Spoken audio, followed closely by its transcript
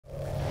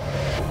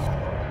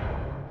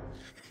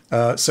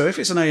So if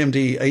it's an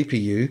AMD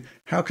APU,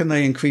 how can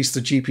they increase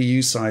the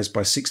GPU size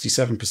by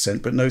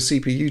 67% but no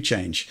CPU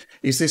change?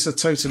 Is this a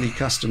totally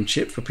custom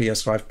chip for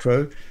PS5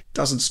 Pro?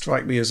 Doesn't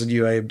strike me as a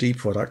new AMD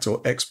product,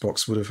 or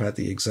Xbox would have had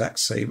the exact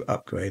same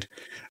upgrade.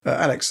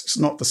 Alex, it's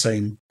not the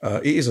same.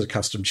 It is a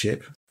custom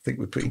chip. I think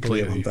we're pretty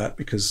clear on that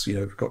because,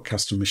 we've got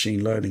custom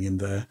machine learning in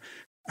there.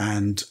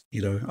 And,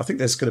 I think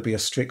there's going to be a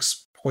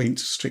Strix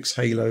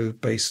Halo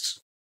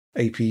based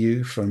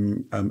APU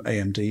from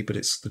AMD, but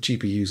the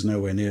GPU is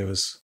nowhere near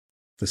as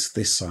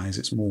this size.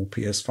 It's more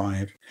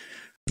PS5.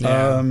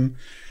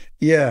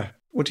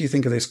 What do you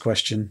think of this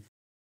question?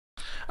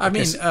 I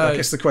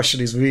guess the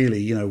question is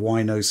really,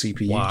 why no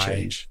CPU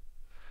change?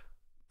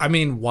 I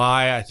mean,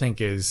 why I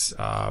think is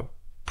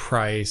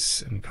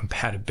price and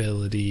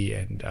compatibility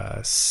and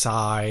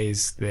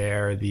size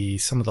there.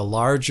 Some of the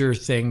larger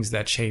things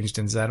that changed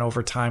in Zen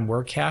over time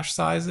were cache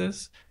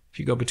sizes. If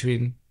you go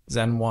between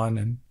Zen 1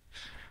 and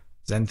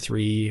Zen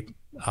 3,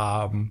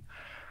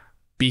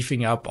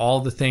 beefing up all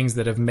the things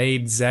that have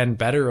made Zen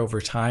better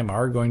over time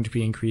are going to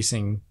be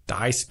increasing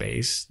die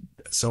space.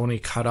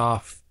 Sony cut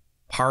off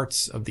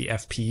parts of the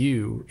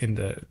FPU in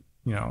the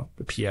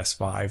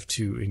PS5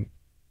 to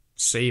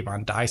save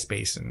on die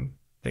space and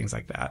things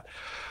like that.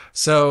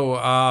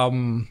 So,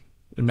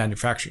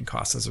 manufacturing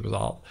costs as a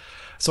result.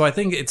 So I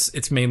think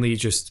it's mainly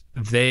just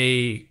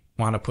they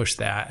want to push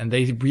that, and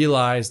they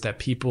realize that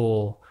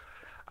people,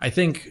 I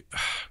think,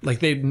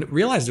 they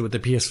realized it with the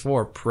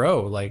PS4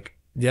 Pro,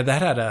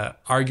 that had a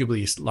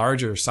arguably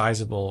larger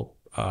sizable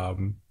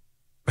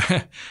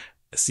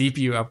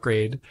CPU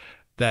upgrade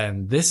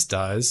than this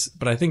does.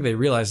 But I think they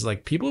realized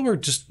people were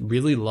just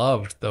really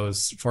loved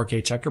those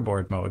 4K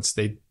checkerboard modes.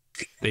 They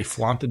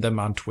flaunted them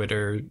on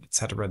Twitter,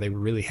 etc. They were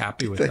really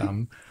happy with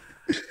them.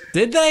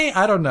 Did they?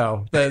 I don't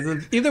know.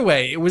 Either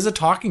way, it was a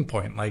talking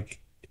point.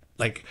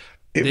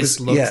 It's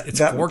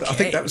 4K. I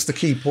think that was the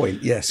key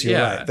point. Yes,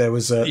 you're right. There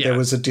was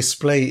a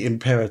display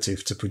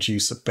imperative to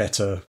produce a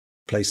better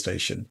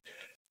PlayStation.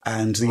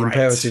 And the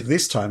imperative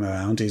this time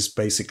around is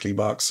basically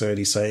Mark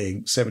Cerny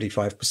saying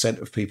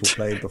 75% of people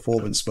play in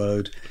performance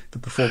mode. The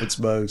performance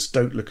modes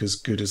don't look as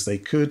good as they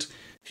could.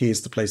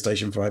 Here's the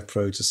PlayStation 5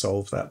 Pro to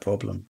solve that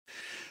problem.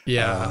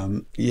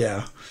 It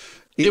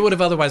would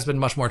have otherwise been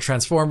much more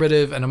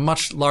transformative and a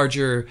much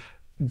larger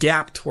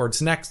gap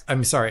towards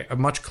a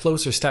much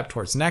closer step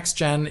towards next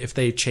gen if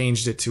they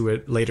changed it to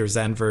a later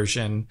Zen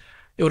version.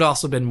 It would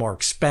also have been more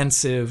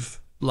expensive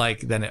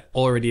than it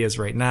already is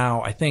right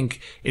now. I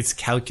think it's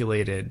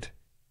calculated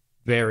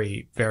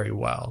very, very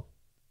well.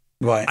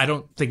 Right. I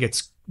don't think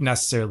it's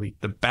necessarily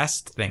the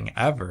best thing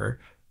ever.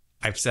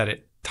 I've said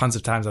it tons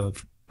of times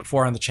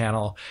before on the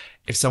channel.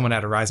 If someone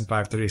had a Ryzen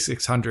 5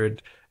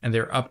 3600 and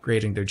they're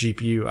upgrading their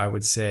GPU, I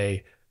would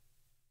say,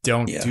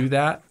 don't do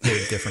that.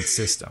 Get a different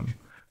system.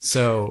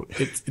 So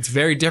it's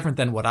very different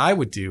than what I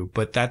would do,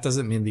 but that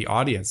doesn't mean the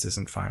audience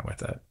isn't fine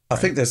with it. Right? I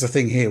think there's a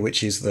thing here,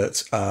 which is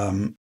that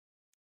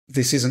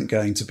this isn't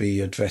going to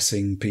be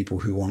addressing people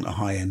who want a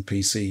high-end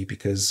PC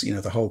because,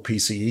 the whole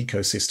PC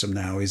ecosystem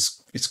now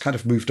it's kind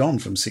of moved on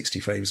from 60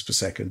 frames per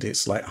second.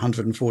 It's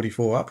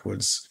 144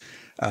 upwards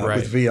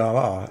with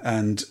VRR.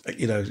 And,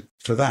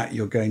 for that,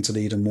 you're going to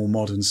need a more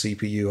modern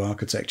CPU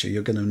architecture.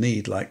 You're going to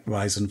need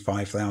Ryzen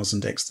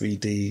 5000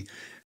 X3D,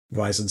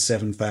 Ryzen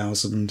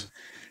 7000,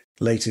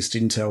 latest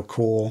Intel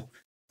Core.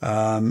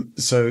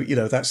 So,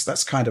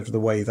 that's kind of the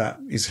way that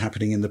is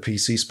happening in the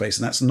PC space.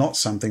 And that's not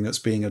something that's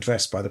being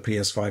addressed by the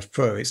PS5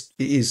 Pro. It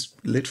is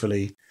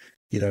literally,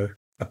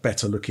 a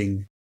better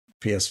looking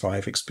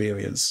PS5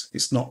 experience.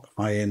 It's not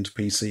high-end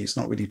PC. It's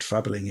not really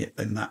troubling it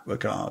in that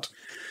regard.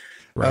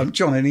 Right.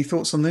 John, any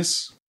thoughts on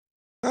this?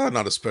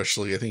 Not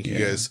especially. I think you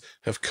guys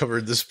have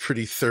covered this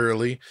pretty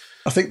thoroughly.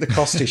 I think the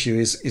cost issue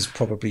is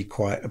probably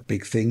quite a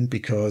big thing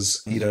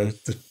because,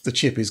 the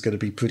chip is going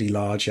to be pretty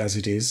large as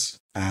it is.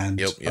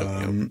 And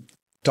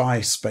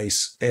die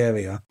space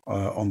area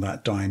on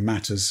that die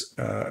matters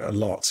a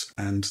lot.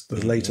 And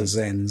the later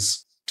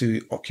Zens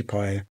do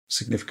occupy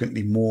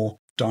significantly more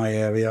die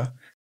area.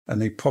 And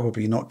they're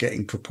probably not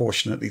getting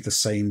proportionately the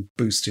same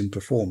boost in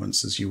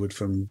performance as you would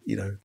from,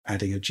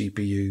 adding a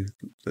GPU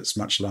that's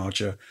much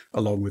larger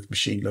along with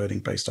machine learning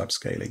based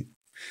upscaling.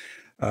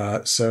 I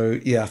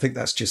think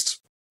that's just,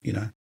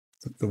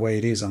 the way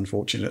it is,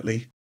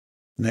 unfortunately.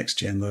 Next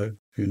gen, though,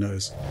 who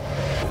knows?